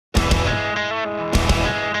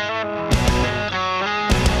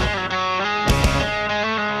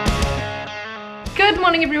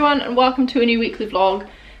morning everyone and welcome to a new weekly vlog.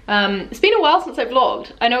 It's been a while since I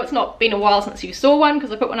vlogged. I know it's not been a while since you saw one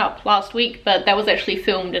because I put one up last week, but that was actually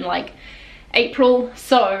filmed in like April,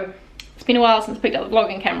 so it's been a while since I picked up the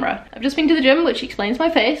vlogging camera. I've just been to the gym, which explains my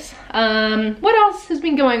face. What else has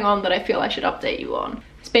been going on that I feel I should update you on?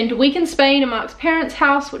 Spent a week in Spain at Mark's parents'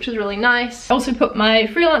 house, which was really nice. I also put my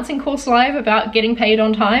freelancing course live about getting paid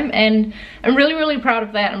on time, and I'm really proud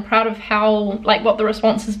of that. I'm proud of how, like, what the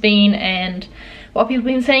response has been and what people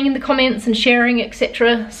have been saying in the comments and sharing,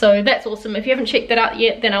 etc. So that's awesome. If you haven't checked that out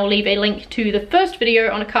yet, then I'll leave a link to the first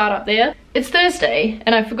video on a card up there. It's Thursday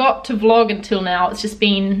and I forgot to vlog until now. It's just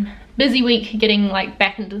been a busy week getting like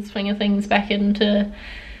back into the swing of things, back into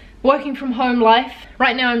working from home life.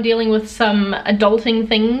 Right now I'm dealing with some adulting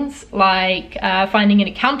things like finding an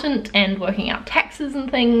accountant and working out taxes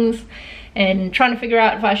and things, and trying to figure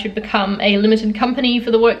out if I should become a limited company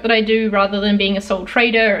for the work that I do rather than being a sole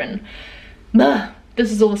trader, and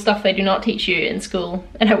this is all the stuff they do not teach you in school,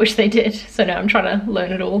 and I wish they did. So now I'm trying to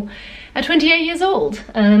learn it all at 28 years old.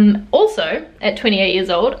 Also, at 28 years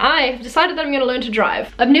old, I have decided that I'm going to learn to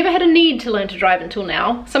drive. I've never had a need to learn to drive until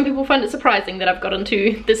now. Some people find it surprising that I've gotten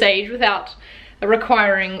to this age without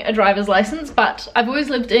requiring a driver's license, but I've always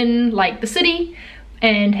lived in like the city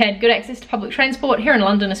and had good access to public transport. Here in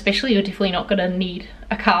London especially, you're definitely not going to need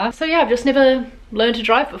a car. So yeah, I've just never learned to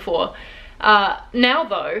drive before. Now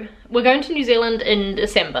though, we're going to New Zealand in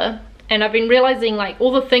December, and I've been realizing like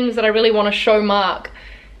all the things that I really want to show Mark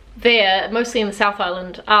there, mostly in the South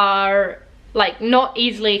Island, are like not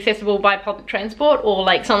easily accessible by public transport, or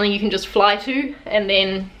like something you can just fly to and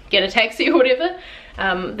then get a taxi or whatever.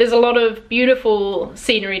 There's a lot of beautiful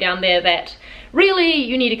scenery down there that really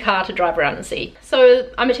you need a car to drive around and see. So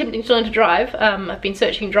I'm attempting to learn to drive. I've been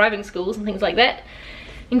searching driving schools and things like that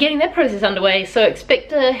and getting that process underway, so expect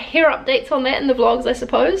to hear updates on that in the vlogs, I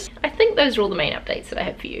suppose. I think those are all the main updates that I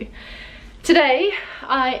have for you. Today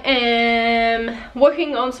I am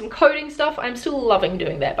working on some coding stuff. I'm still loving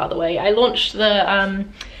doing that, by the way. I launched the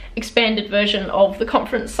expanded version of the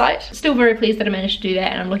conference site. Still very pleased that I managed to do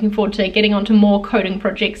that, and I'm looking forward to getting onto more coding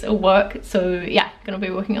projects at work. So yeah, gonna be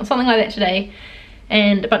working on something like that today,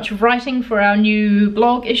 and a bunch of writing for our new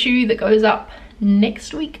blog issue that goes up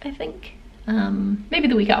next week, I think. Maybe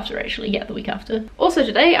the week after, actually. Yeah, the week after. Also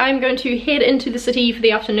today I'm going to head into the city for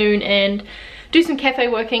the afternoon and do some cafe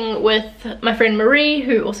working with my friend Marie,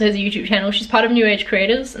 who also has a YouTube channel. She's part of New Age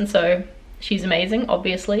Creators, and so she's amazing,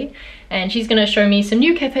 obviously, and she's going to show me some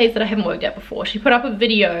new cafes that I haven't worked at before. She put up a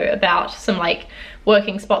video about some like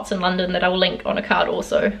working spots in London that I will link on a card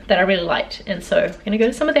also, that I really liked, and so I'm going to go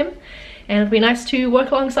to some of them, and it'll be nice to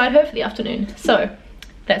work alongside her for the afternoon. So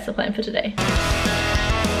that's the plan for today.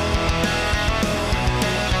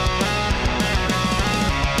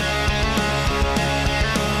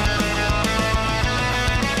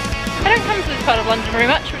 I don't come to this part of London very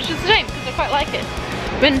much, which is a shame because I quite like it.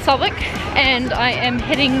 I'm in Southwark and I am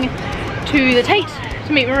heading to the Tate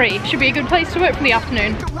to meet Marie. Should be a good place to work for the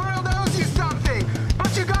afternoon. The world owes you something,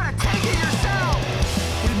 but you gotta take it yourself.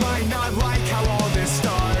 We might not like how all this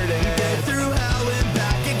started. We've been through hell and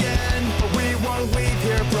back again, but we won't leave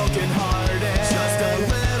here broken hearted. Just a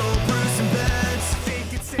little bruise and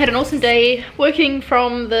bends. Had an awesome day working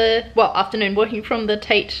from the, well, afternoon working from the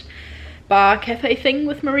Tate bar cafe thing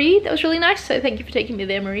with Marie. That was really nice, so thank you for taking me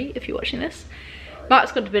there, Marie, if you're watching this.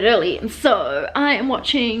 Mark's got to bed early, and so I am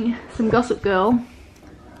watching some Gossip Girl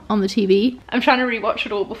on the TV. I'm trying to rewatch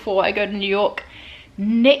it all before I go to New York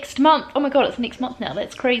next month. Oh my god, it's next month now,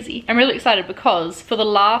 that's crazy. I'm really excited because for the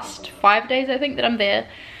last 5 days I think that I'm there,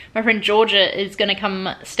 my friend Georgia is going to come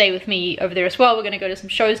stay with me over there as well. We're going to go to some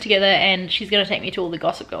shows together, and she's going to take me to all the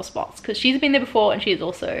Gossip Girl spots because she's been there before and she is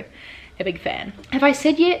also a big fan. Have I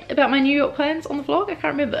said yet about my New York plans on the vlog? I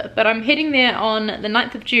can't remember, but I'm heading there on the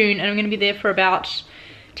 9th of June and I'm going to be there for about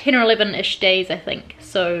 10 or 11-ish days, I think.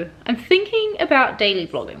 So I'm thinking about daily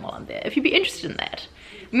vlogging while I'm there, if you'd be interested in that.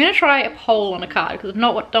 I'm going to try a poll on a card because I've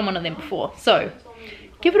not done one of them before, so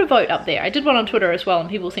give it a vote up there. I did one on Twitter as well and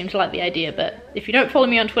people seem to like the idea, but if you don't follow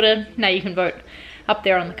me on Twitter, now you can vote up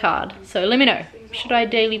there on the card. So let me know, should I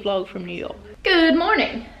daily vlog from New York? Good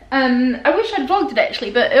morning. I wish I'd vlogged it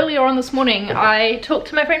actually, but earlier on this morning I talked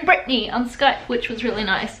to my friend Brittany on Skype, which was really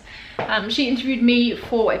nice. She interviewed me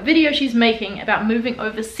for a video she's making about moving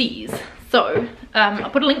overseas. So I'll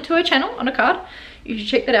put a link to her channel on a card. You should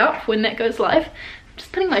check that out when that goes live. I'm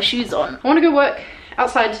just putting my shoes on. I want to go work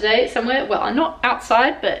outside today somewhere. Well, not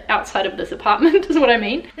outside, but outside of this apartment is what I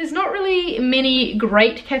mean. There's not really many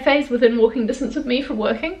great cafes within walking distance of me for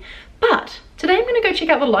working, but today I'm going to go check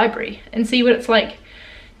out the library and see what it's like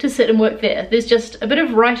to sit and work there. There's just a bit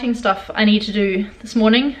of writing stuff I need to do this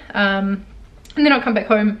morning. and then I'll come back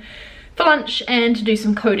home for lunch and do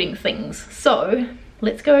some coding things. So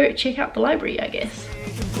let's go check out the library, I guess.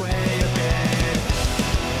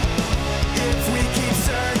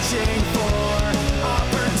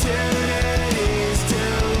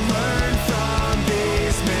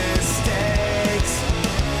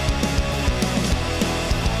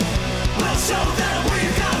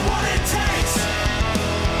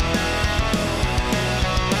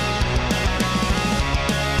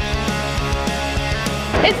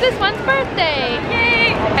 It's this one's birthday! Yay!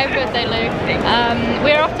 Happy birthday, Lou.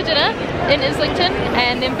 We're off to dinner in Islington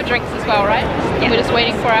and then for drinks as well, right? Yeah. We're just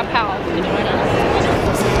waiting for our pals to join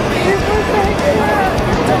us.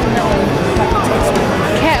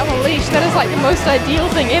 Cat on a leash, that is like the most ideal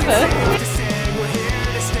thing ever.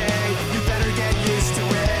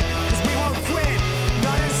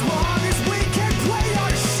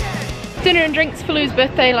 Dinner and drinks for Lou's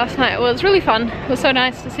birthday last night. Well, it was really fun. It was so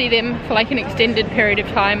nice to see them for like an extended period of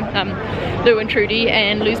time. Lou and Trudy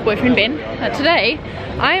and Lou's boyfriend Ben. Today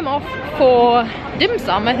I am off for dim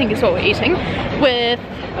sum, I think is what we're eating, with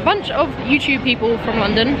a bunch of YouTube people from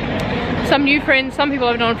London. Some new friends, some people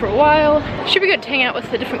I've known for a while. Should be good to hang out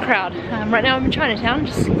with a different crowd. Right now I'm in Chinatown,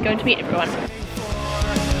 just going to meet everyone.